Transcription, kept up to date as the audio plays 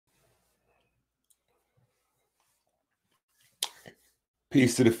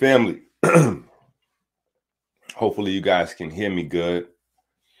Peace to the family. Hopefully you guys can hear me good.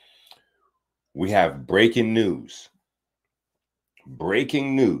 We have breaking news.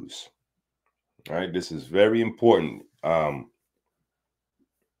 Breaking news. All right, this is very important.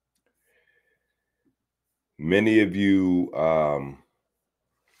 Many of you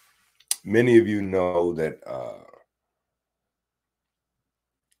know that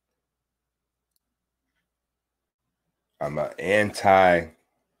I'm an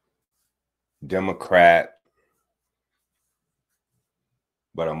anti-Democrat,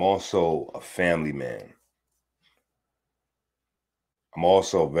 but I'm also a family man. I'm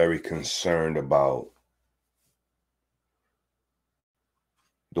also very concerned about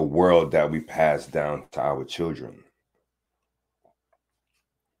the world that we pass down to our children.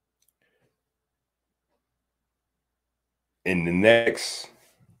 In the next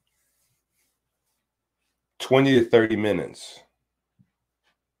 20 to 30 minutes,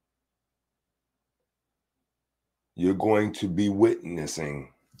 you're going to be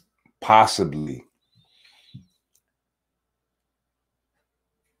witnessing possibly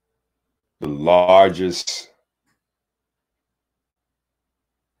the largest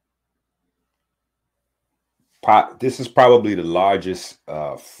this is probably the largest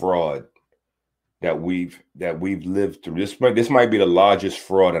fraud that we've lived through. This might be the largest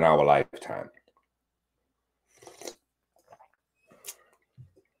fraud in our lifetime.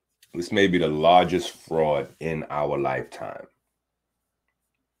 This may be the largest fraud in our lifetime.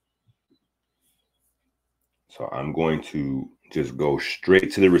 So I'm going to just go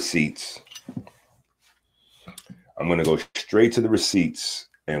straight to the receipts. I'm going to go straight to the receipts,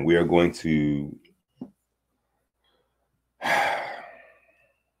 and we are going to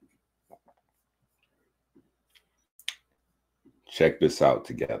check this out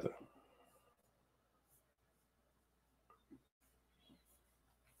together.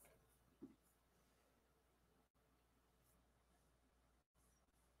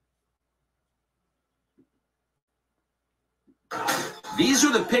 These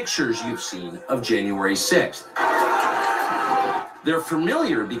are the pictures you've seen of January 6th. They're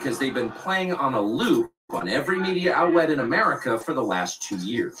familiar because they've been playing on a loop on every media outlet in America for the last 2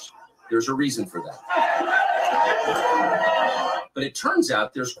 years. There's a reason for that. But it turns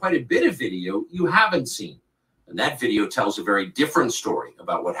out there's quite a bit of video you haven't seen. And that video tells a very different story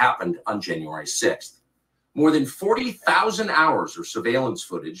about what happened on January 6th. More than 40,000 hours of surveillance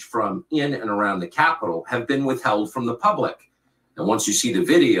footage from in and around the Capitol have been withheld from the public. And once you see the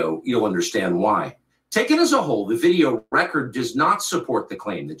video, you'll understand why. Taken as a whole, the video record does not support the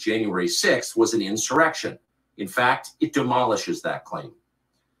claim that January 6th was an insurrection. In fact, it demolishes that claim.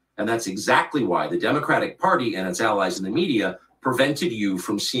 And that's exactly why the Democratic Party and its allies in the media prevented you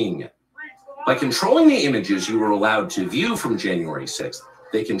from seeing it. By controlling the images you were allowed to view from January 6th,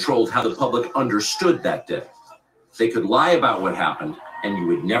 they controlled how the public understood that day. They could lie about what happened, and you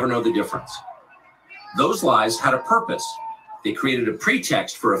would never know the difference. Those lies had a purpose. They created a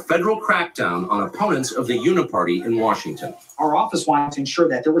pretext for a federal crackdown on opponents of the Uniparty in Washington. Our office wanted to ensure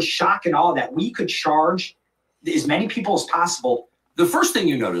that there was shock and awe, that we could charge as many people as possible. The first thing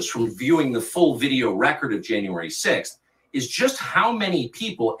you notice from viewing the full video record of January 6th is just how many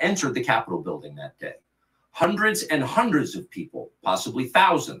people entered the Capitol building that day. Hundreds and hundreds of people, possibly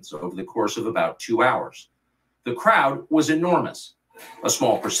thousands, over the course of about 2 hours. The crowd was enormous. A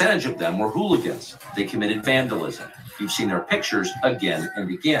small percentage of them were hooligans. They committed vandalism. You've seen their pictures again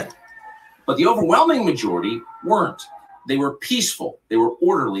and again. But the overwhelming majority weren't. They were peaceful. They were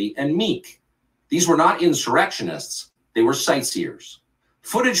orderly and meek. These were not insurrectionists. They were sightseers.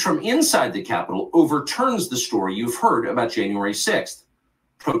 Footage from inside the Capitol overturns the story you've heard about January 6th.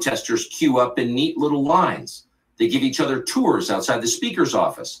 Protesters queue up in neat little lines. They give each other tours outside the speaker's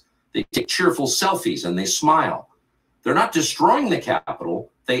office. They take cheerful selfies and they smile. They're not destroying the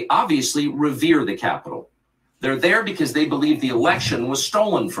Capitol. They obviously revere the Capitol. They're there because they believe the election was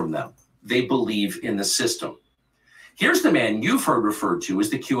stolen from them. They believe in the system. Here's the man you've heard referred to as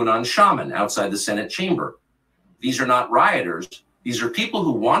the QAnon shaman outside the Senate chamber. These are not rioters. These are people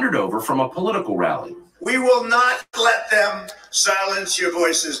who wandered over from a political rally. We will not let them silence your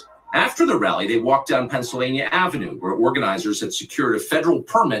voices. After the rally, they walked down Pennsylvania Avenue, where organizers had secured a federal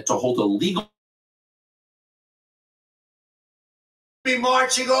permit to hold a legal... Be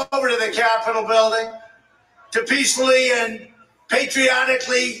marching over to the Capitol building to peacefully and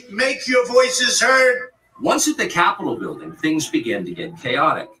patriotically make your voices heard. Once at the Capitol building, things began to get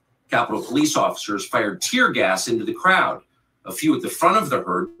chaotic. Capitol police officers fired tear gas into the crowd. A few at the front of the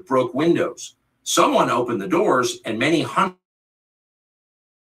herd broke windows. Someone opened the doors, and many hundreds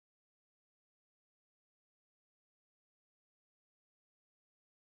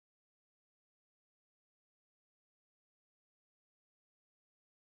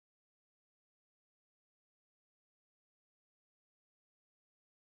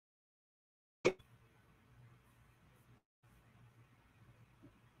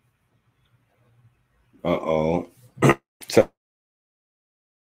Uh-oh. So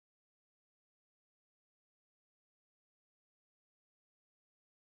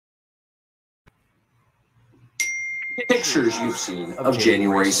pictures you've seen of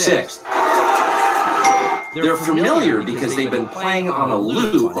January 6th. They're familiar because they've been playing on a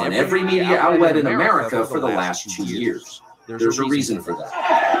loop on every media outlet in America for the last 2 years. There's a reason for that.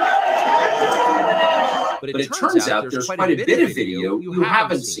 But it turns out there's quite a bit of video you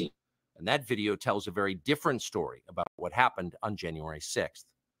haven't seen. And that video tells a very different story about what happened on January 6th.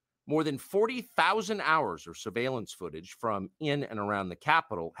 More than 40,000 hours of surveillance footage from in and around the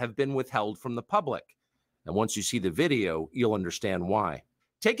Capitol have been withheld from the public. And once you see the video, you'll understand why.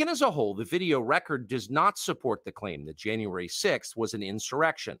 Taken as a whole, the video record does not support the claim that January 6th was an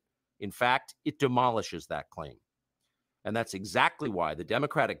insurrection. In fact, it demolishes that claim. And that's exactly why the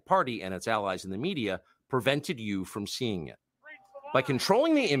Democratic Party and its allies in the media prevented you from seeing it. By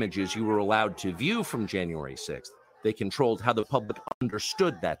controlling the images you were allowed to view from January 6th, they controlled how the public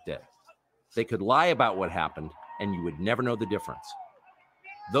understood that day. They could lie about what happened, and you would never know the difference.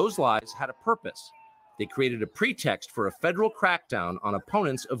 Those lies had a purpose. They created a pretext for a federal crackdown on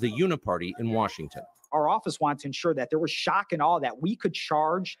opponents of the Uniparty in Washington. Our office wanted to ensure that there was shock and awe, that we could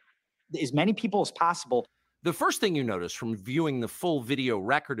charge as many people as possible. The first thing you notice from viewing the full video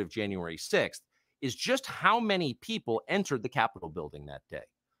record of January 6th is just how many people entered the Capitol building that day.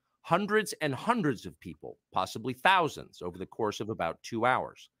 Hundreds and hundreds of people, possibly thousands, over the course of about 2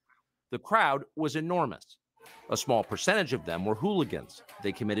 hours. The crowd was enormous. A small percentage of them were hooligans.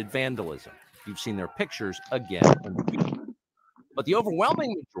 They committed vandalism. You've seen their pictures again and again. But the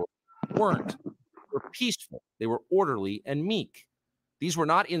overwhelming majority weren't. They were peaceful. They were orderly and meek. These were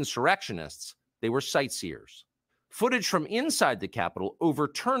not insurrectionists. They were sightseers. Footage from inside the Capitol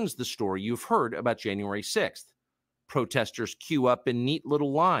overturns the story you've heard about January 6th. Protesters queue up in neat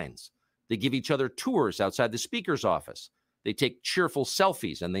little lines. They give each other tours outside the speaker's office. They take cheerful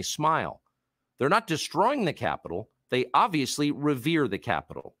selfies and they smile. They're not destroying the Capitol. They obviously revere the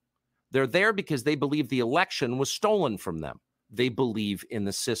Capitol. They're there because they believe the election was stolen from them. They believe in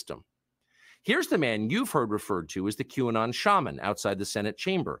the system. Here's the man you've heard referred to as the QAnon shaman outside the Senate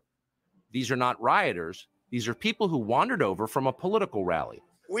chamber. These are not rioters. These are people who wandered over from a political rally.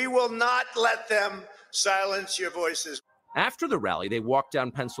 We will not let them silence your voices. After the rally, they walked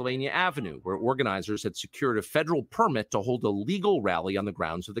down Pennsylvania Avenue, where organizers had secured a federal permit to hold a legal rally on the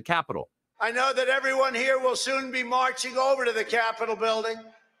grounds of the Capitol. I know that everyone here will soon be marching over to the Capitol building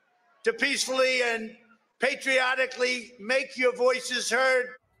to peacefully and patriotically make your voices heard.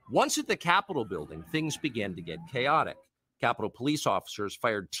 Once at the Capitol building, things began to get chaotic. Capitol police officers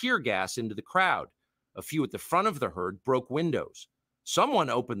fired tear gas into the crowd. A few at the front of the herd broke windows. Someone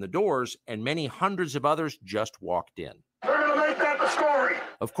opened the doors, and many hundreds of others just walked in. They're going to make that the story.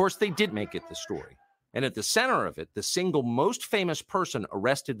 Of course, they did make it the story. And at the center of it, the single most famous person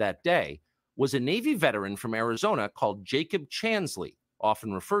arrested that day was a Navy veteran from Arizona called Jacob Chansley,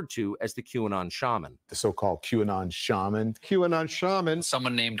 often referred to as the QAnon shaman. The so-called QAnon shaman. QAnon shaman.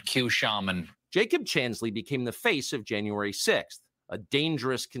 Someone named Q Shaman. Jacob Chansley became the face of January 6th, a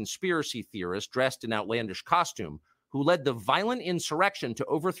dangerous conspiracy theorist dressed in outlandish costume who led the violent insurrection to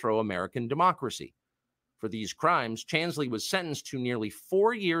overthrow American democracy. For these crimes, Chansley was sentenced to nearly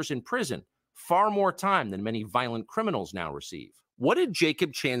 4 years in prison, far more time than many violent criminals now receive. What did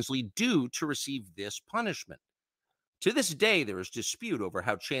Jacob Chansley do to receive this punishment? To this day, there is dispute over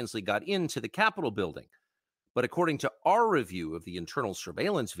how Chansley got into the Capitol building. But according to our review of the internal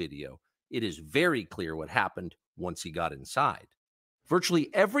surveillance video, it is very clear what happened once he got inside. Virtually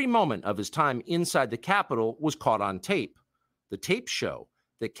every moment of his time inside the Capitol was caught on tape. The tapes show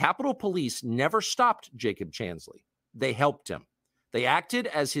that Capitol Police never stopped Jacob Chansley. They helped him. They acted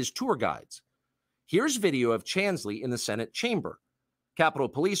as his tour guides. Here's video of Chansley in the Senate chamber. Capitol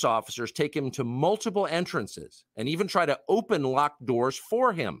Police officers take him to multiple entrances and even try to open locked doors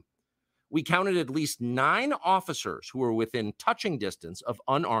for him. We counted at least 9 officers who were within touching distance of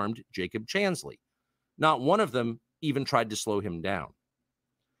unarmed Jacob Chansley. Not one of them even tried to slow him down.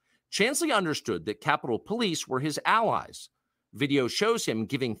 Chansley understood that Capitol Police were his allies. Video shows him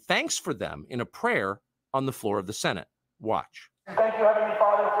giving thanks for them in a prayer on the floor of the Senate. Watch. Thank you, Heavenly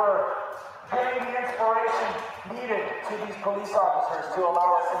Father, for giving the inspiration needed to these police officers to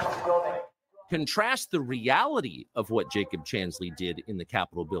allow us in this building. Contrast the reality of what Jacob Chansley did in the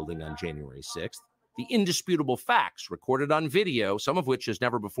Capitol building on January 6th, the indisputable facts recorded on video, some of which has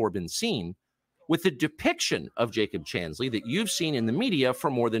never before been seen, with the depiction of Jacob Chansley that you've seen in the media for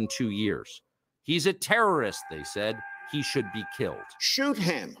more than 2 years. He's a terrorist, they said. He should be killed. Shoot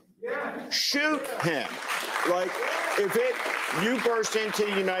him. Shoot him. Like, you burst into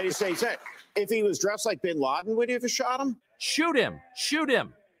the United States, if he was dressed like bin Laden, would you have shot him? Shoot him. Shoot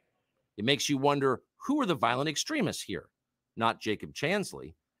him. It makes you wonder, who are the violent extremists here? Not Jacob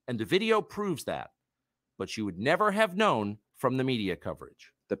Chansley. And the video proves that. But you would never have known from the media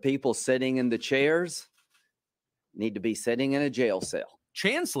coverage. The people sitting in the chairs need to be sitting in a jail cell.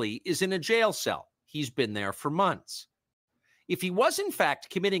 Chansley is in a jail cell. He's been there for months. If he was, in fact,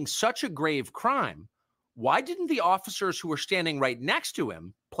 committing such a grave crime, why didn't the officers who were standing right next to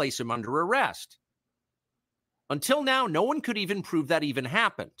him place him under arrest? Until now, no one could even prove that even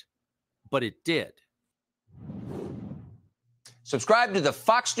happened. But it did. Subscribe to the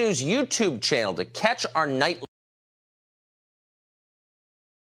Fox News YouTube channel to catch our nightly.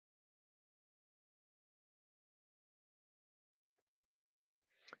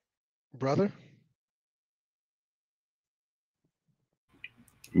 Brother?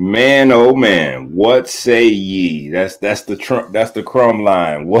 Man, oh man, what say ye? That's the Trump, that's the crumb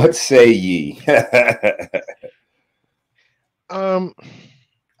line. What say ye? How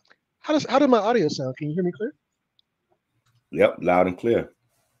did my audio sound? Can you hear me clear? Yep, loud and clear.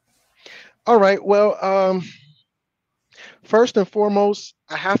 All right. Well, first and foremost,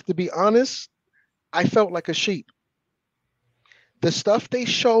 I have to be honest. I felt like a sheep. The stuff they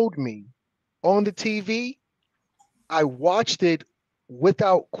showed me on the TV, I watched it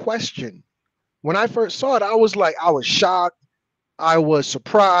without question. When I first saw it, I was shocked. I was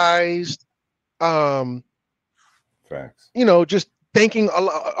surprised. Facts. You know, just thinking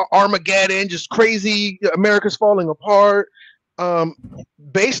Armageddon, just crazy. America's falling apart.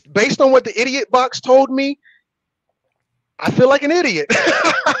 Based on what the idiot box told me, I feel like an idiot.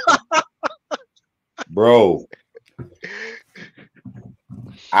 Bro,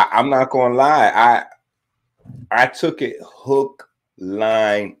 I'm not gonna lie. I took it hook,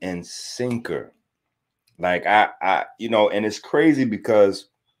 line, and sinker. Like I you know, and it's crazy because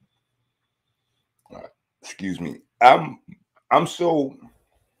excuse me, I'm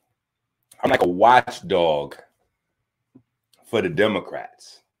like a watchdog for the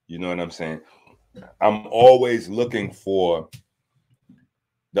Democrats. You know what I'm saying? I'm always looking for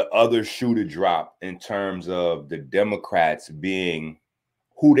the other shoe to drop in terms of the Democrats being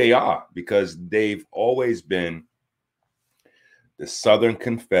who they are, because they've always been the Southern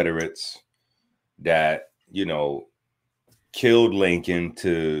Confederates that, you know, killed Lincoln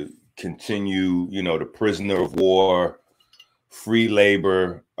to continue, you know, the prisoner of war, free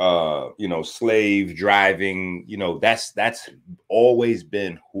labor, you know, slave driving, you know, that's always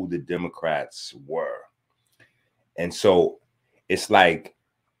been who the Democrats were. And so it's like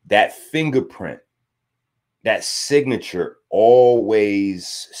that fingerprint, that signature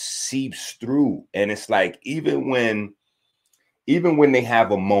always seeps through. And it's like, even when they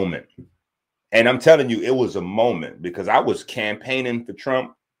have a moment, and I'm telling you, it was a moment, because I was campaigning for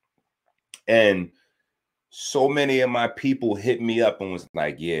Trump, and so many of my people hit me up and was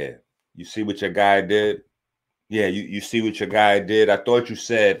like, yeah, you see what your guy did? Yeah, you see what your guy did? I thought you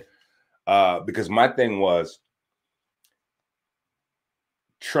said, because my thing was,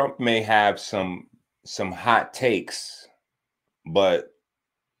 Trump may have some hot takes, but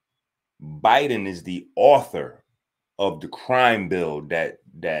Biden is the author of the crime bill that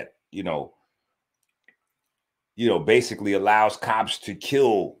basically allows cops to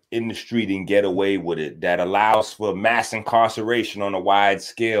kill in the street and get away with it, that allows for mass incarceration on a wide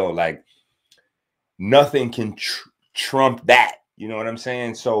scale. Like, nothing can trump that. You know what I'm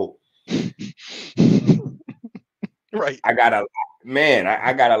saying? So right. I got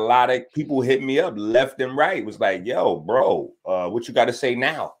a lot of people hit me up left and right. It was like, yo, bro, what you got to say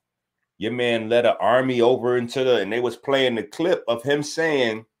now? Your man led an army over into and they was playing the clip of him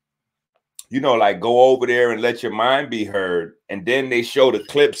saying, you know, like, go over there and let your mind be heard. And then they show the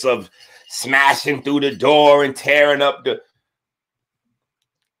clips of smashing through the door and tearing up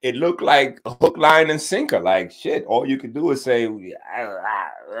it looked like a hook, line, and sinker. Like, shit, all you could do is say, you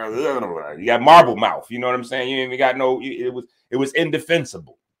got marble mouth. You know what I'm saying? You ain't even got it was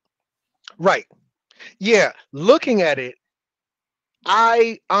indefensible. Right. Yeah. Looking at it,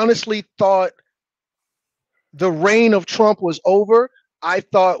 I honestly thought the reign of Trump was over. I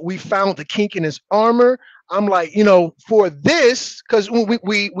thought we found the kink in his armor. I'm like, you know, for this, because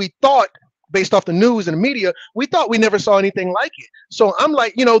we thought, based off the news and the media, we thought we never saw anything like it. So I'm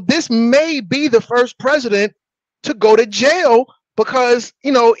like, you know, this may be the first president to go to jail, because,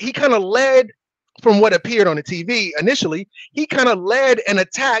 you know, he kind of led, from what appeared on the TV initially, he kind of led an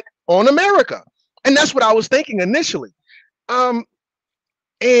attack on America. And that's what I was thinking initially.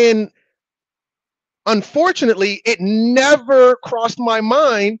 And unfortunately, it never crossed my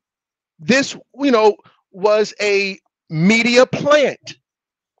mind this, you know, was a media plant.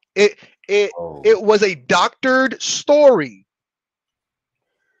 It was a doctored story.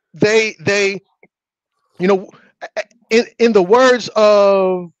 They you know, in the words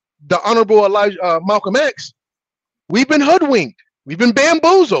of the Honorable Malcolm X, we've been hoodwinked, we've been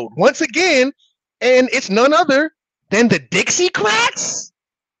bamboozled once again, and it's none other than the Dixiecrats.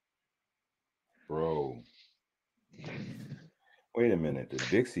 Bro, wait a minute, the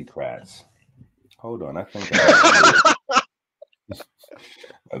Dixiecrats. Hold on, I think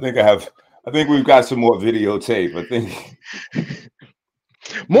I think we've got some more videotape. I think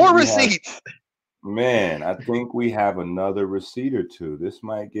more receipts. Man, I think we have another receipt or two. This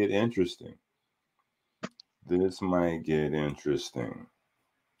might get interesting. This might get interesting.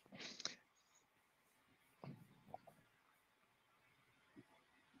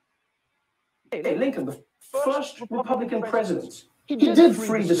 Hey, Lincoln, the first Republican president, he did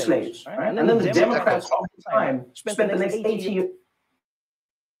free the slaves, right? And then the Democrats all the time spent the next 80 years.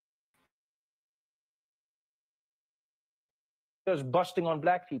 Busting on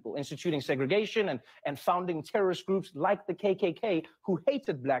black people, instituting segregation, and founding terrorist groups like the KKK who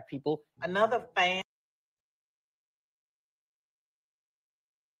hated black people. Another fan.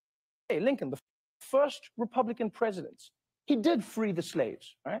 Hey, Lincoln, the first Republican president, he did free the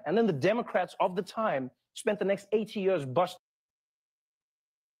slaves, right? And then the Democrats of the time spent the next 80 years busting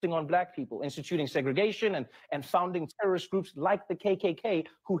on black people, instituting segregation, and founding terrorist groups like the KKK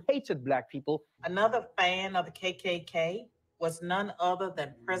who hated black people. Another fan of the KKK was none other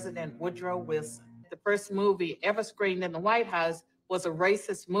than President Woodrow Wilson. The first movie ever screened in the White House was a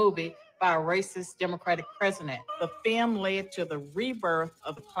racist movie by a racist Democratic president. The film led to the rebirth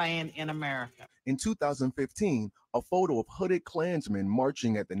of the Klan in America. In 2015, a photo of hooded Klansmen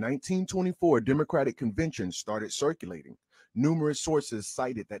marching at the 1924 Democratic Convention started circulating. Numerous sources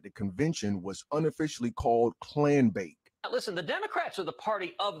cited that the convention was unofficially called Klan bait. Listen, the Democrats are the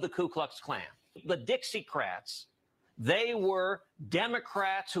party of the Ku Klux Klan. The Dixiecrats, they were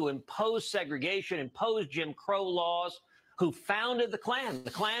Democrats who imposed segregation, imposed Jim Crow laws, who founded the Klan.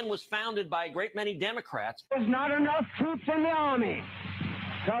 The Klan was founded by a great many Democrats. There's not enough troops in the army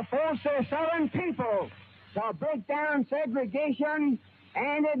to force their southern people to break down segregation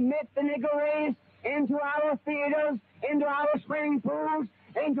and admit the Negro race into our theaters, into our swimming pools,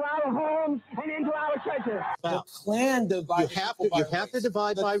 into our homes, and into our churches. The Klan divides people by race. You have to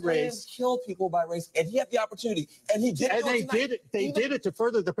divide by race. Kill people by race, and he had the opportunity, and he did. And they did it. They did it to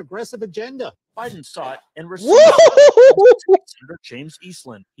further the progressive agenda. Biden saw it and received Senator James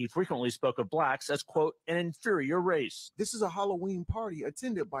Eastland. He frequently spoke of blacks as, quote, an inferior race. This is a Halloween party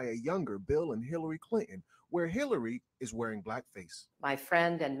attended by a younger Bill and Hillary Clinton, where Hillary is wearing blackface. My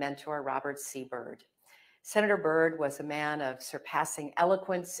friend and mentor, Robert C. Byrd. Senator Byrd was a man of surpassing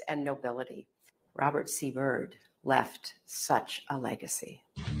eloquence and nobility. Robert C. Byrd left such a legacy.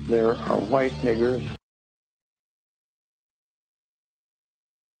 There are white niggers.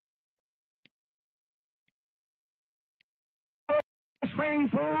 Swimming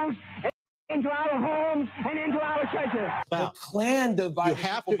pools, into our homes, and into our churches. The Klan divides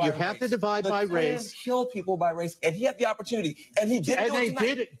people by race. You have to divide by race. Kill people by race, and he had the opportunity, and he did. And they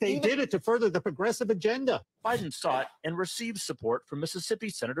did it. They did it to further the progressive agenda. Biden saw it and received support from Mississippi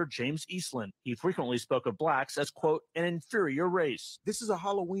Senator James Eastland. He frequently spoke of blacks as, quote, an inferior race. This is a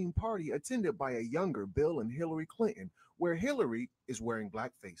Halloween party attended by a younger Bill and Hillary Clinton, where Hillary is wearing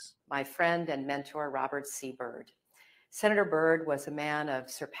blackface. My friend and mentor, Robert C. Byrd. Senator Byrd was a man of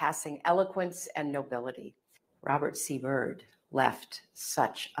surpassing eloquence and nobility. Robert C. Byrd left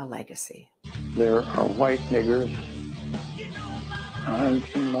such a legacy. There are white niggers. I've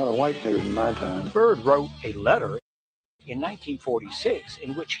seen a lot of white niggers in my time. Byrd wrote a letter in 1946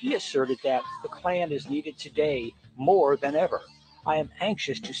 in which he asserted that the Klan is needed today more than ever. I am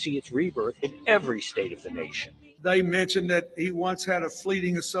anxious to see its rebirth in every state of the nation. They mentioned that he once had a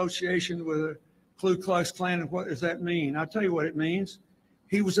fleeting association with a Ku Klux Klan, and what does that mean? I'll tell you what it means.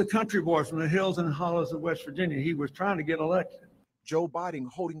 He was a country boy from the hills and hollows of West Virginia. He was trying to get elected. Joe Biden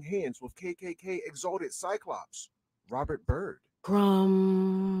holding hands with KKK exalted Cyclops, Robert Byrd.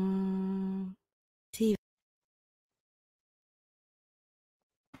 From TV.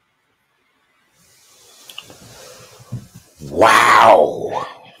 Wow.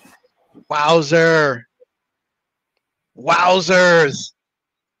 Wowzer. Wowzers.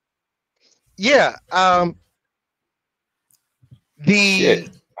 Yeah, the leader.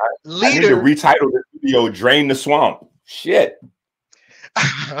 I need to retitle this video "Drain the Swamp." Shit.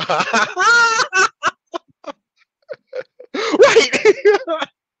 Right.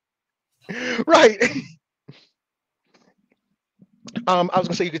 Right. I was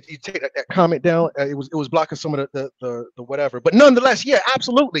gonna say you take that comment down. It was blocking some of the whatever, but nonetheless, yeah,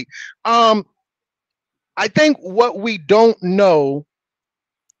 absolutely. I think what we don't know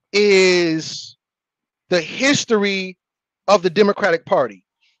is the history of the Democratic Party.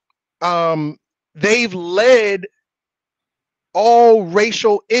 They've led all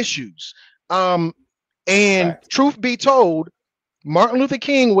racial issues. And truth be told, Martin Luther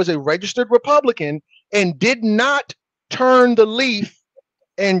King was a registered Republican and did not turn the leaf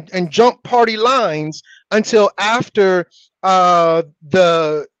and jump party lines until after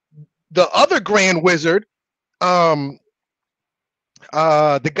the other grand wizard, the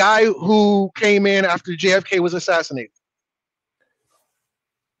guy who came in after JFK was assassinated.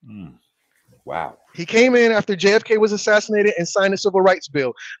 Wow. He came in after JFK was assassinated and signed the Civil Rights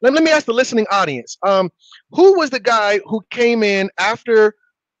Bill. Let me ask the listening audience, who was the guy who came in after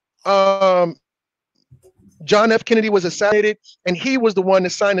John F. Kennedy was assassinated, and he was the one that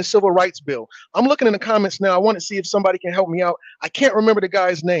signed the Civil Rights Bill? I'm looking in the comments now. I want to see if somebody can help me out. I can't remember the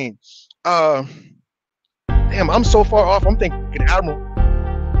guy's name. Damn, I'm so far off. I'm thinking Admiral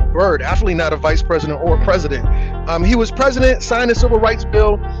Byrd, actually not a vice president or president. He was president, signed the Civil Rights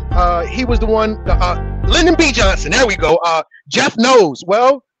Bill. He was the one, Lyndon B. Johnson. There we go. Jeff knows.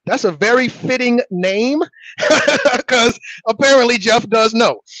 Well, that's a very fitting name because apparently Jeff does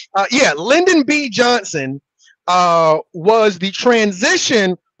know. Yeah, Lyndon B. Johnson was the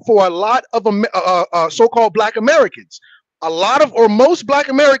transition for a lot of so-called Black Americans. A lot of, or most Black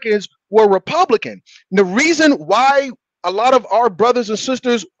Americans were Republican. And the reason why a lot of our brothers and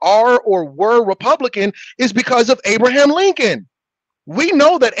sisters are or were Republican is because of Abraham Lincoln. We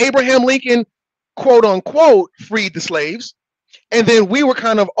know that Abraham Lincoln, quote unquote, freed the slaves. And then we were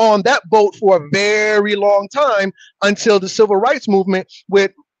kind of on that boat for a very long time until the Civil Rights Movement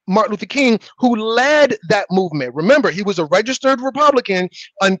with Martin Luther King, who led that movement. Remember, he was a registered Republican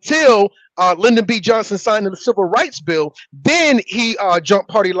until Lyndon B. Johnson signed the Civil Rights Bill. Then he jumped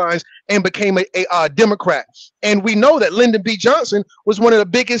party lines and became a Democrat. And we know that Lyndon B. Johnson was one of the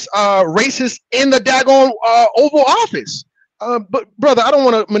biggest racists in the daggone Oval Office. But brother, I don't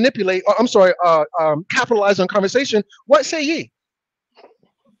want to manipulate. I'm sorry, capitalize on conversation. What say ye?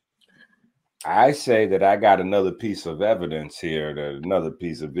 I say that I got another piece of evidence here, another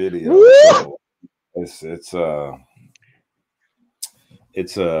piece of video. So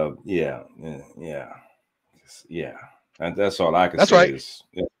yeah. And that's all I can That's say. right.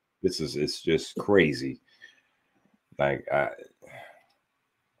 It's just crazy. Like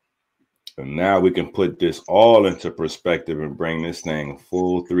and now we can put this all into perspective and bring this thing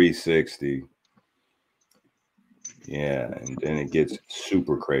full 360. Yeah, and then it gets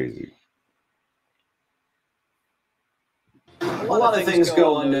super crazy. A lot of things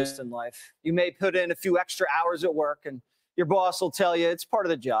go unnoticed in life. You may put in a few extra hours at work and your boss will tell you it's part of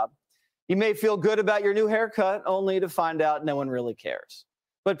the job. You may feel good about your new haircut only to find out no one really cares.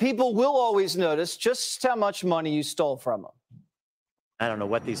 But people will always notice just how much money you stole from them. I don't know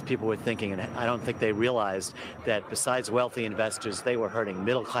what these people were thinking, and I don't think they realized that besides wealthy investors, they were hurting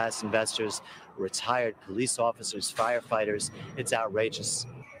middle-class investors, retired police officers, firefighters. It's outrageous.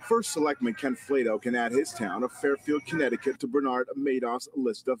 First Selectman Ken Flato can add his town of Fairfield, Connecticut to Bernard Madoff's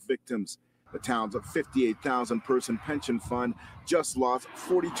list of victims. The town's 58,000-person pension fund just lost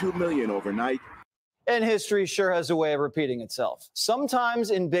 $42 million overnight. And history sure has a way of repeating itself, sometimes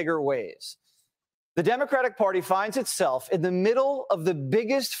in bigger ways. The Democratic Party finds itself in the middle of the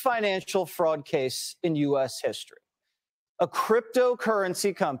biggest financial fraud case in U.S. history. A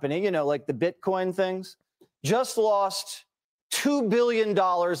cryptocurrency company, you know, like the Bitcoin things, just lost $2 billion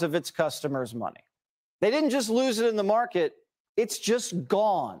of its customers' money. They didn't just lose it in the market, it's just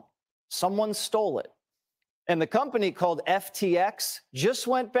gone. Someone stole it. And the company called FTX just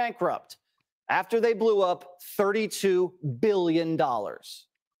went bankrupt after they blew up $32 billion.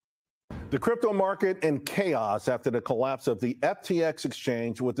 The crypto market in chaos after the collapse of the FTX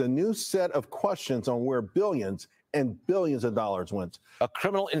exchange with a new set of questions on where billions and billions of dollars went. A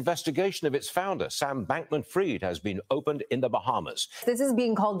criminal investigation of its founder, Sam Bankman-Fried, has been opened in the Bahamas. This is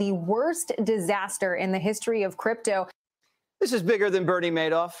being called the worst disaster in the history of crypto. This is bigger than Bernie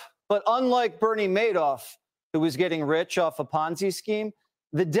Madoff, but unlike Bernie Madoff, who was getting rich off a Ponzi scheme,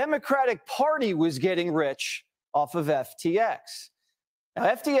 the Democratic Party was getting rich off of FTX. Now,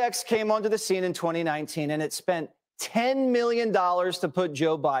 FTX came onto the scene in 2019, and it spent $10 million to put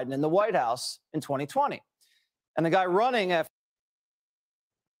Joe Biden in the White House in 2020. And the guy running after.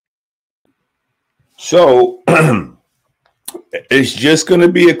 So it's just going to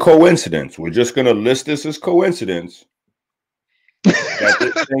be a coincidence. We're just going to list this as coincidence that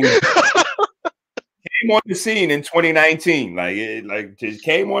this thing came on the scene in 2019. Like just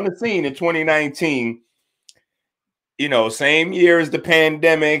came on the scene in 2019. You know, same year as the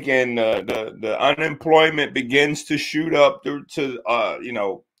pandemic, and the unemployment begins to shoot up to you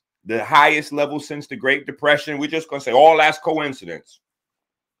know, the highest level since the Great Depression. We're just gonna say all that's coincidence.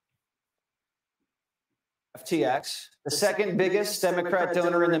 FTX, the second biggest Democrat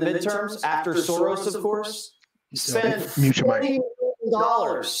donor in the midterms after Soros, of course, spent $40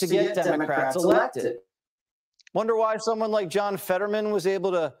 million to get Democrats elected. Wonder why someone like John Fetterman was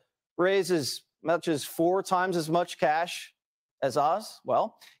able to raise as much as 4 times as much cash as Oz?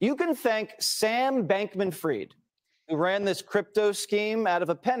 Well, you can thank Sam Bankman-Fried, who ran this crypto scheme out of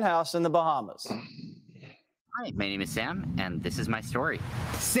a penthouse in the Bahamas. Hi, my name is Sam, and this is my story.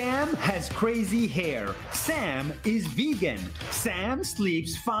 Sam has crazy hair. Sam is vegan. Sam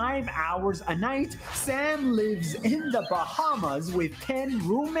sleeps 5 hours a night. Sam lives in the Bahamas with 10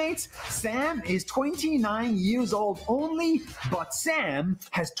 roommates. Sam is 29 years old only, but Sam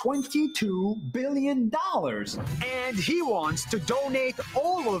has $22 billion. And he wants to donate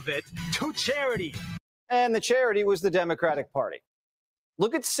all of it to charity. And the charity was the Democratic Party.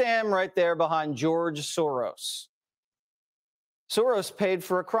 Look at Sam right there behind George Soros. Soros paid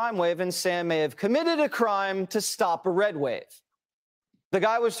for a crime wave, and Sam may have committed a crime to stop a red wave. The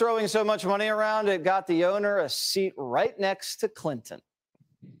guy was throwing so much money around, it got the owner a seat right next to Clinton.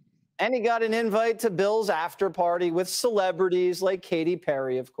 And he got an invite to Bill's after party with celebrities like Katy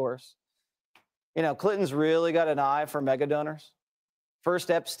Perry, of course. You know, Clinton's really got an eye for mega donors.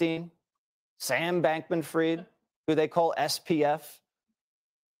 First Epstein, Sam Bankman-Fried, who they call SPF.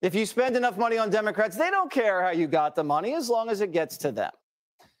 If you spend enough money on Democrats, they don't care how you got the money as long as it gets to them.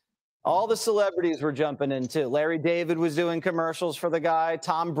 All the celebrities were jumping in too. Larry David was doing commercials for the guy.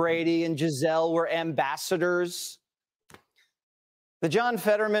 Tom Brady and Giselle were ambassadors. The John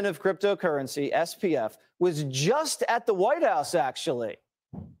Fetterman of cryptocurrency, SPF, was just at the White House, actually.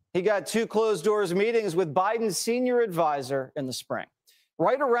 He got 2 closed doors meetings with Biden's senior advisor in the spring,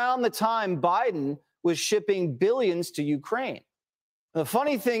 right around the time Biden was shipping billions to Ukraine. The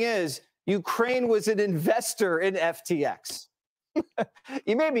funny thing is, Ukraine was an investor in FTX.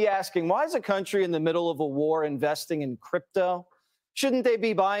 You may be asking, why is a country in the middle of a war investing in crypto? Shouldn't they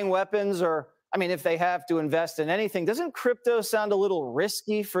be buying weapons? Or, I mean, if they have to invest in anything, doesn't crypto sound a little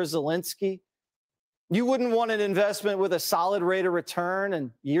risky for Zelensky? You wouldn't want an investment with a solid rate of return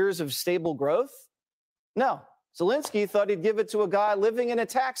and years of stable growth? No. Zelensky thought he'd give it to a guy living in a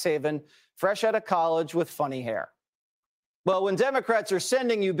tax haven, fresh out of college with funny hair. Well, when Democrats are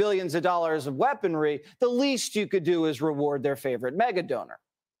sending you billions of dollars of weaponry, the least you could do is reward their favorite mega donor.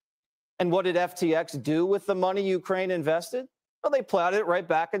 And what did FTX do with the money Ukraine invested? Well, they plowed it right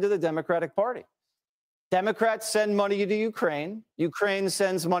back into the Democratic Party. Democrats send money to Ukraine. Ukraine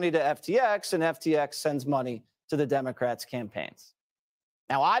sends money to FTX, and FTX sends money to the Democrats' campaigns.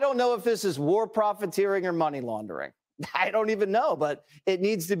 Now, I don't know if this is war profiteering or money laundering. I don't even know, but it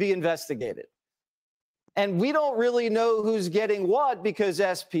needs to be investigated. And we don't really know who's getting what because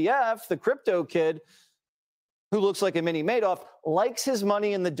SPF, the crypto kid, who looks like a mini Madoff, likes his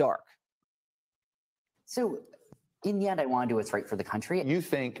money in the dark. So in the end, I want to do what's right for the country. You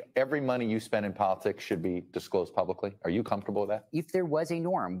think every money you spend in politics should be disclosed publicly? Are you comfortable with that? If there was a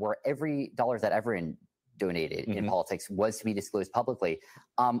norm where every dollar that everyone donated in politics was to be disclosed publicly,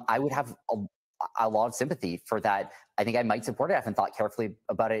 I would have a lot of sympathy for that. I think I might support it. I haven't thought carefully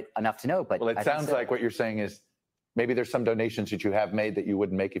about it enough to know. But well, it sounds like what you're saying is maybe there's some donations that you have made that you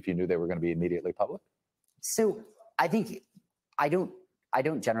wouldn't make if you knew they were going to be immediately public. So I think I don't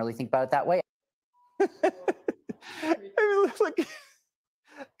generally think about it that way. I mean, like,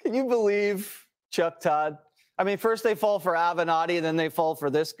 can you believe Chuck Todd? I mean, first they fall for Avenatti, and then they fall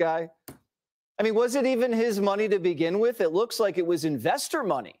for this guy. I mean, was it even his money to begin with? It looks like it was investor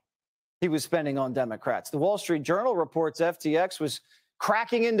money he was spending on Democrats. The Wall Street Journal reports FTX was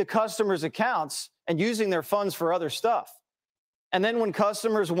cracking into customers' accounts and using their funds for other stuff. And then when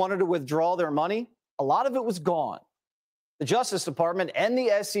customers wanted to withdraw their money, a lot of it was gone. The Justice Department and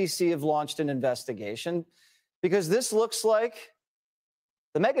the SEC have launched an investigation because this looks like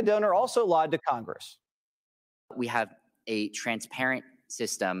the mega donor also lied to Congress. We have a transparent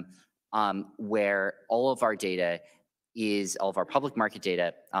system where all of our public market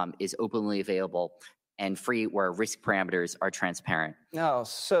data is openly available and free, where risk parameters are transparent. No,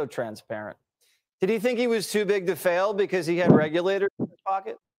 so transparent. Did he think he was too big to fail because he had regulators in his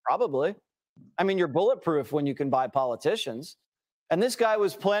pocket? Probably. I mean, you're bulletproof when you can buy politicians. And this guy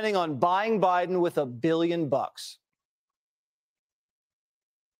was planning on buying Biden with $1 billion.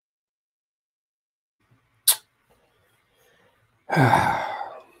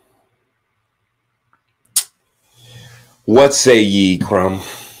 What say ye, Crumb?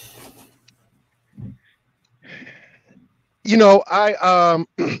 You know,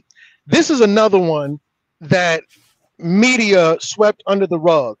 this is another one that media swept under the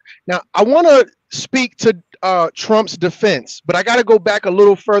rug. Now, I want to speak to Trump's defense, but I got to go back a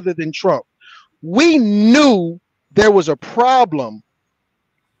little further than Trump. We knew there was a problem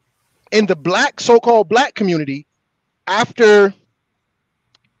in the so-called black community after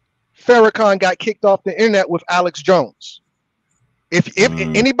Farrakhan got kicked off the internet with Alex Jones. If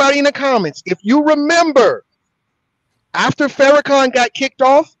anybody in the comments, if you remember, after Farrakhan got kicked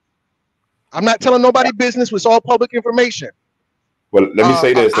off, I'm not telling nobody business, it's all public information. Well, let me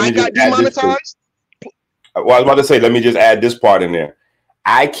say this. I got demonetized. Well, I was about to say, let me just add this part in there.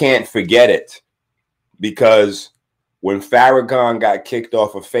 I can't forget it, because when Farrakhan got kicked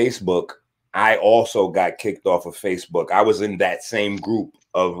off of Facebook, I also got kicked off of Facebook. I was in that same group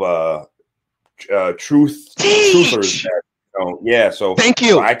of truthers. Yeah, so thank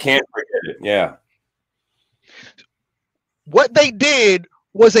you. So I can't forget it. Yeah. What they did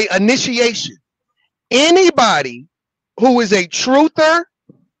was a initiation. Anybody who is a truther,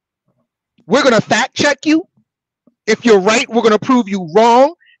 we're going to fact check you. If you're right, we're going to prove you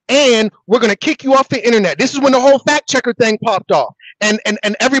wrong, and we're going to kick you off the internet. This is when the whole fact checker thing popped off, and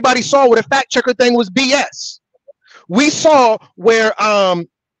everybody saw what a fact checker thing was BS. We saw where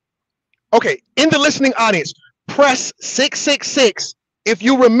okay, in the listening audience, press 666 if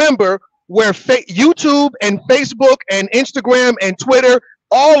you remember where YouTube and Facebook and Instagram and Twitter,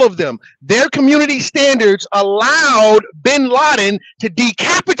 all of them, their community standards allowed bin Laden to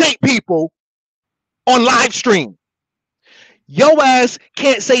decapitate people on live stream. Your ass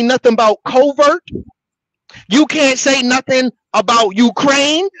can't say nothing about covert. You can't say nothing about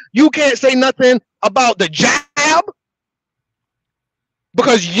Ukraine. You can't say nothing about the jab,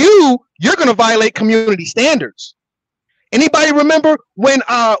 because you're going to violate community standards. Anybody remember when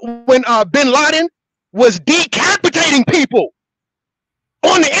bin Laden was decapitating people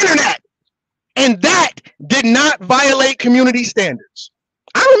on the internet, and that did not violate community standards?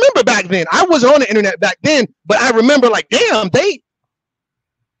 I remember back then. I wasn't on the internet back then, but I remember, like, damn, they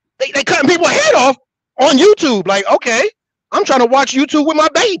cutting people's head off on YouTube. Like, okay, I'm trying to watch YouTube with my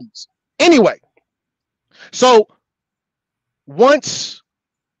babies. Anyway, so once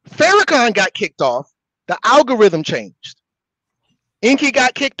Farrakhan got kicked off, the algorithm changed. Inky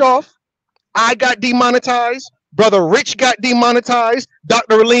got kicked off. I got demonetized. Brother Rich got demonetized.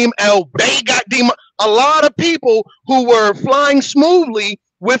 Dr. Aleem El Bay got demonetized. A lot of people who were flying smoothly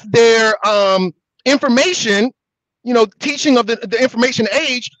with their information, you know, teaching of the information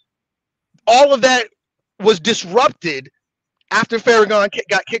age, all of that was disrupted after Farrakhan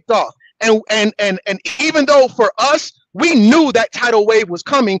got kicked off. And even though for us, we knew that tidal wave was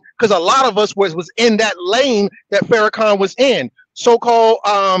coming, because a lot of us was in that lane that Farrakhan was in. So-called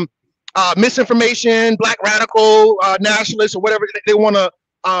misinformation, black radical, nationalists, or whatever they want to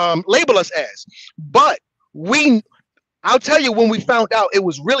label us as. But I'll tell you, when we found out it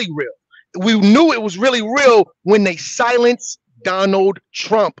was really real, we knew it was really real when they silenced Donald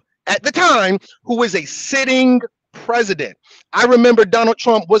Trump at the time, who was a sitting president. I remember Donald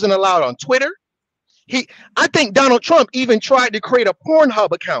Trump wasn't allowed on Twitter. I think Donald Trump even tried to create a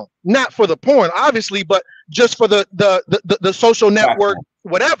Pornhub account, not for the porn, obviously, but just for the social network,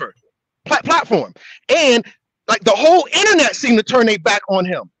 whatever platform. And like the whole internet seemed to turn their back on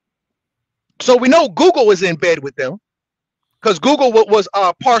him. So we know Google was in bed with them, because Google was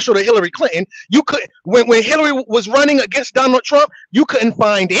partial to Hillary Clinton. You could, when Hillary was running against Donald Trump, you couldn't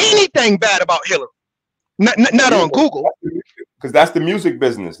find anything bad about Hillary. Not on Google. Because that's the music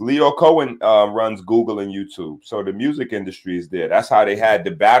business. Leo Cohen runs Google and YouTube. So the music industry is there. That's how they had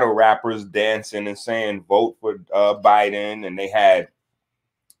the battle rappers dancing and saying vote for Biden. And they had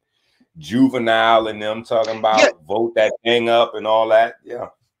Juvenile and them talking about vote that thing up and all that. Yeah.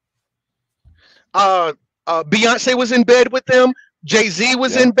 Beyonce was in bed with them. Jay-Z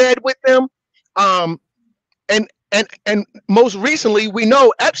was in bed with them. And most recently, we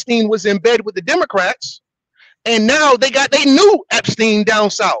know Epstein was in bed with the Democrats. And now they knew Epstein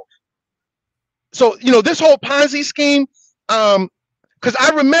down south. So, you know, this whole Ponzi scheme, because I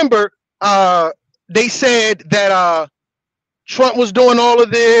remember they said that Trump was doing all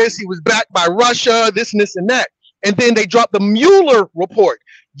of this. He was backed by Russia, this and this and that. And then they dropped the Mueller report.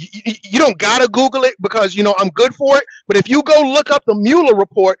 You don't got to Google it, because, you know, I'm good for it. But if you go look up the Mueller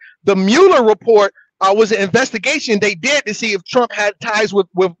report was an investigation they did to see if Trump had ties with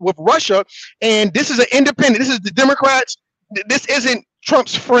Russia. And this is an independent. This is the Democrats. This isn't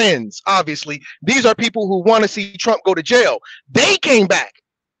Trump's friends, obviously. These are people who want to see Trump go to jail. They came back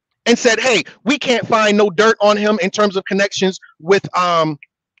and said, hey, we can't find no dirt on him in terms of connections with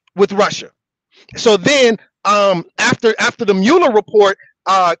Russia. So then after the Mueller report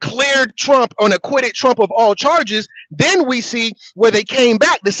cleared Trump and acquitted Trump of all charges, then we see where they came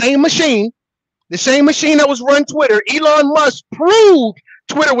back, the same machine that was run Twitter. Elon Musk proved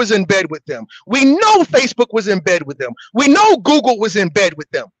Twitter was in bed with them. We know Facebook was in bed with them. We know Google was in bed with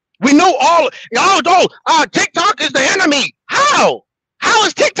them. We know TikTok is the enemy. How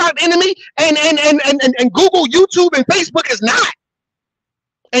is TikTok the enemy and Google, YouTube, and Facebook is not?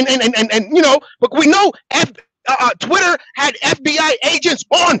 And you know, but we know Twitter had FBI agents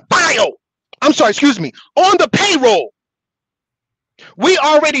on file. I'm sorry, excuse me, on the payroll. We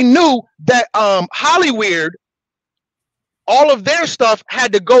already knew that Hollywood, all of their stuff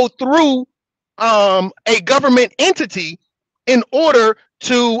had to go through a government entity in order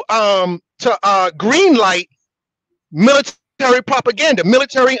to greenlight military propaganda,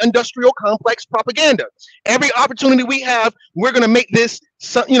 military industrial complex propaganda. Every opportunity we have, we're going to make this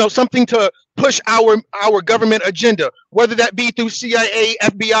something to push our government agenda, whether that be through CIA,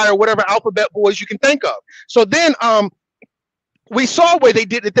 FBI, or whatever alphabet boys you can think of. So then we saw where they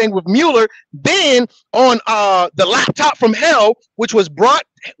did the thing with Mueller. Then on the laptop from hell, which was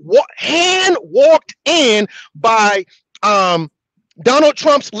hand walked in by Donald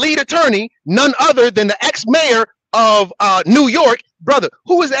Trump's lead attorney, none other than the ex-mayor of New York. Brother,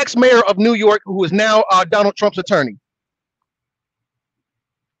 who is the ex-mayor of New York who is now Donald Trump's attorney?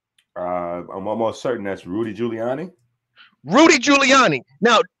 I'm almost certain that's Rudy Giuliani. Rudy Giuliani.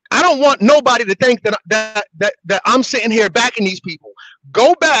 Now, I don't want nobody to think that I'm sitting here backing these people.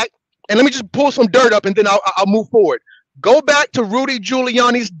 Go back and let me just pull some dirt up, and then I'll move forward. Go back to Rudy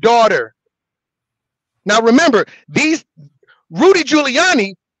Giuliani's daughter. Now, remember, Rudy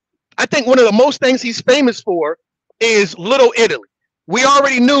Giuliani, I think one of the most things he's famous for is Little Italy. We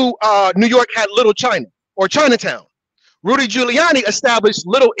already knew New York had Little China or Chinatown. Rudy Giuliani established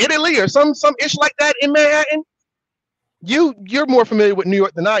Little Italy or some ish like that in Manhattan. You're more familiar with New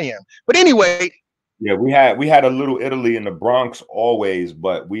York than I am. But anyway. Yeah, we had a Little Italy in the Bronx always,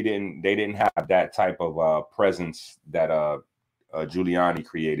 but they didn't have that type of presence that Giuliani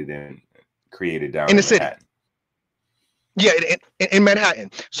created down in the city. Manhattan. Yeah, in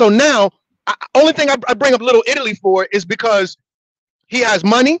Manhattan. So now, only thing I bring up Little Italy for is because he has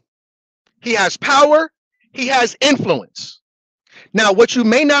money, he has power, he has influence. Now, what you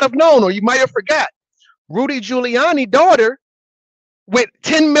may not have known, or you might have forgot, Rudy Giuliani's daughter, with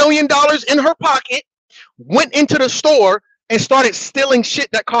 $10 million in her pocket, went into the store and started stealing shit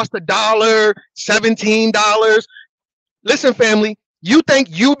that cost $1, $17. Listen, family, you think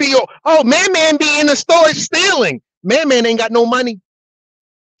you be, Man be in the store stealing. Man ain't got no money.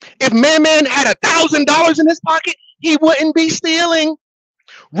 If Man had $1,000 in his pocket, he wouldn't be stealing.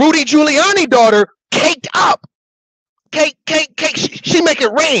 Rudy Giuliani's daughter caked up. Cake. She make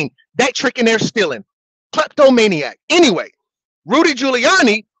it rain. That trick in there stealing. Kleptomaniac. Anyway, Rudy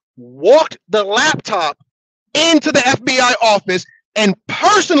Giuliani walked the laptop into the FBI office and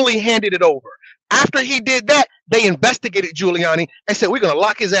personally handed it over. After he did that, they investigated Giuliani and said, we're going to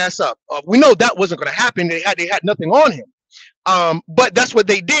lock his ass up. We know that wasn't going to happen. They had nothing on him. But that's what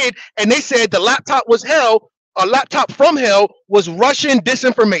they did. And they said the laptop was hell. A laptop from hell was Russian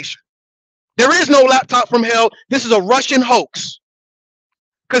disinformation. There is no laptop from hell. This is a Russian hoax.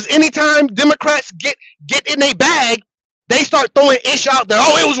 Because anytime Democrats get in a bag, they start throwing ish out there.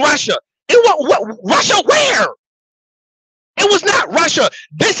 Oh, it was Russia. It was what? Russia where? It was not Russia.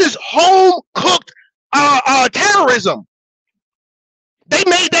 This is home-cooked terrorism. They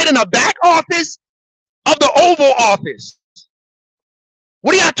made that in the back office of the Oval Office.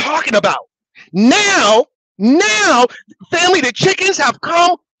 What are y'all talking about? Now, family, the chickens have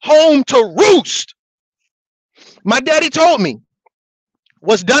come home to roost. My daddy told me,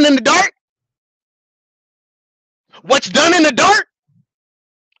 what's done in the dark? What's done in the dark?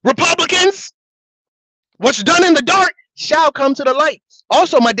 Republicans, what's done in the dark shall come to the light.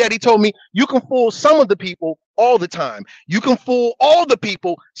 Also, my daddy told me you can fool some of the people all the time. You can fool all the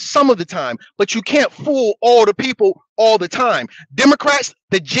people some of the time, but you can't fool all the people all the time. Democrats,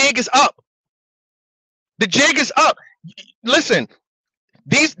 the jig is up. The jig is up. Listen,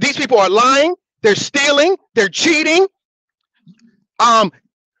 these people are lying, they're stealing, they're cheating.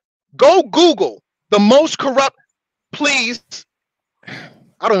 Go Google the most corrupt, please.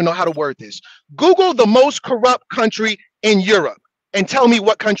 I don't even know how to word this. Google the most corrupt country in Europe and tell me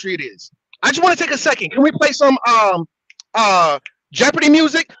what country it is. I just want to take a second. Can we play some Jeopardy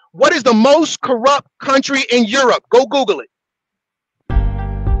music? What is the most corrupt country in Europe? Go Google it.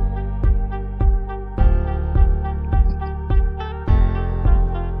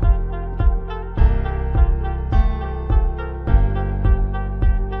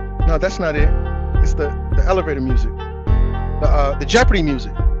 No, that's not it. It's the elevator music, the Jeopardy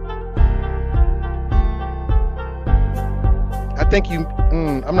music. I think you.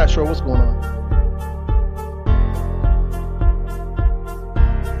 I'm not sure what's going on.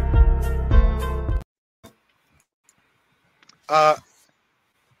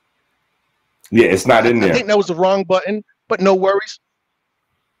 Yeah, it's not in there. I think that was the wrong button, but no worries.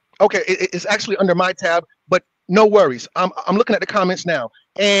 Okay, it's actually under my tab, but no worries. I'm looking at the comments now,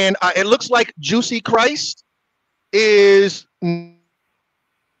 and it looks like Juicy Christ is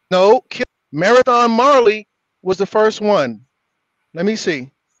no. Marathon Marley was the first one. Let me see.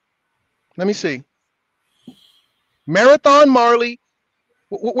 Marathon Marley.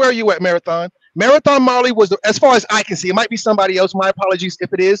 Where are you at, Marathon? Marathon Marley was, as far as I can see, it might be somebody else. My apologies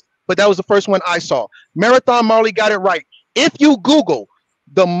if it is, but that was the first one I saw. Marathon Marley got it right. If you Google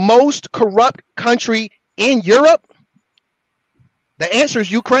the most corrupt country in Europe, the answer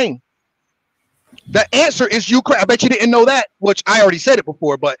is Ukraine. The answer is Ukraine. I bet you didn't know that, which I already said it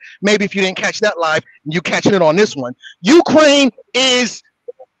before, but maybe if you didn't catch that live, you catching it on this one. Ukraine is.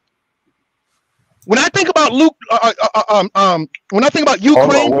 When I think about Luke, when I think about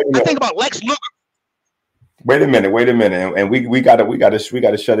Ukraine, I think about Lex Luger. Wait a minute, and we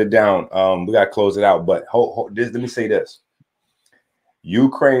gotta shut it down. We gotta close it out. But let me say this: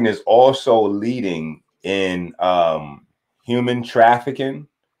 Ukraine is also leading in human trafficking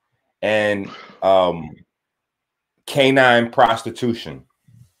and canine prostitution.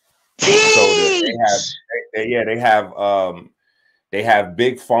 So they have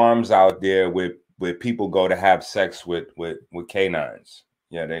big farms out there where people go to have sex with canines.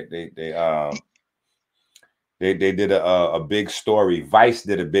 Yeah, they did a big story. Vice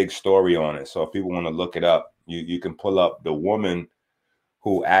did a big story on it. So if people want to look it up, you can pull up the woman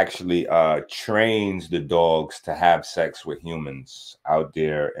who actually trains the dogs to have sex with humans out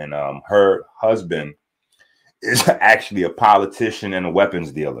there, and her husband is actually a politician and a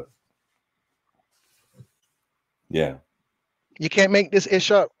weapons dealer. Yeah. You can't make this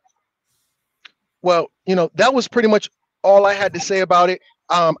ish up. Well, that was pretty much all I had to say about it.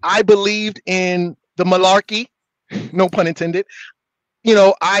 I believed in the malarkey, no pun intended.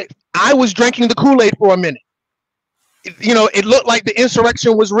 I was drinking the Kool-Aid for a minute. It looked like the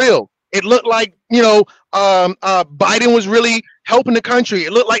insurrection was real. It looked like, Biden was really helping the country.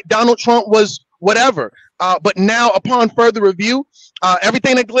 It looked like Donald Trump was whatever. But now, upon further review,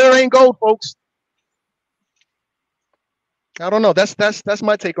 everything that glitter ain't gold, folks. I don't know. That's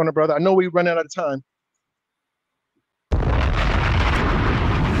my take on it, brother. I know we're running out of time.